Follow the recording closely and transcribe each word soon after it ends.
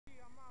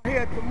here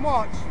at the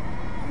march.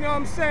 You know what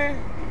I'm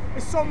saying?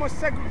 There's so much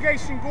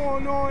segregation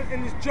going on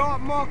in this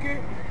job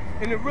market,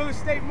 in the real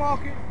estate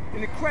market,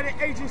 in the credit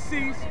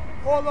agencies,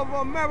 all over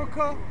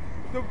America.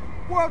 The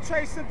World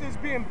Trade Center is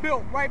being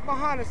built right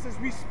behind us as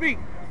we speak.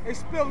 They're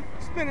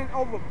spending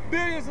over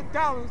billions of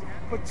dollars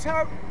for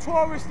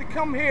tourists to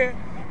come here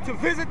to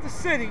visit the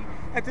city.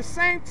 At the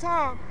same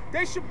time,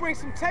 they should bring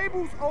some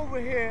tables over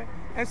here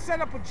and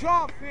set up a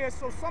job fair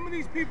so some of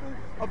these people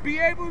will be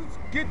able to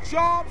get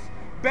jobs,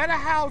 better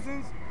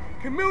housings,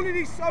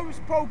 community service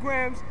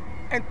programs,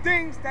 and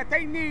things that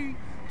they need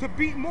to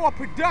be more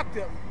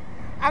productive.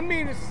 I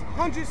mean, it's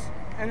hundreds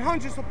and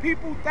hundreds of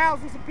people,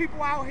 thousands of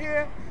people out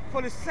here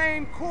for the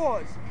same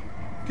cause.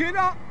 Get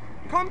up,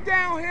 come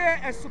down here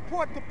and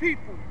support the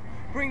people.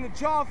 Bring the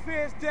job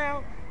fairs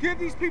down, give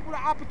these people the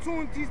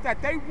opportunities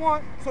that they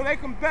want so they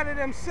can better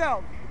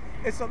themselves.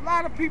 It's a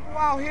lot of people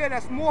out here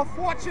that's more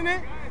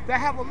fortunate, that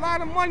have a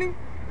lot of money,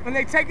 and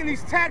they taking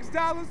these tax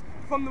dollars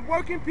from the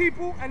working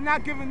people and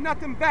not giving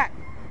nothing back.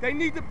 They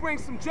need to bring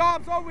some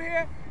jobs over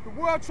here. The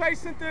World Trade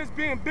Center is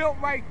being built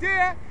right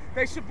there.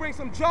 They should bring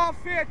some job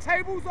fair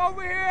tables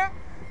over here,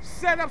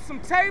 set up some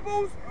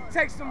tables,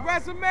 take some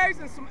resumes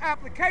and some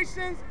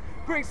applications,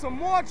 bring some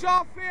more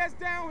job fairs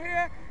down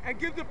here, and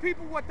give the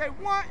people what they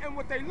want and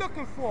what they're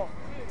looking for.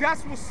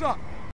 That's what's up.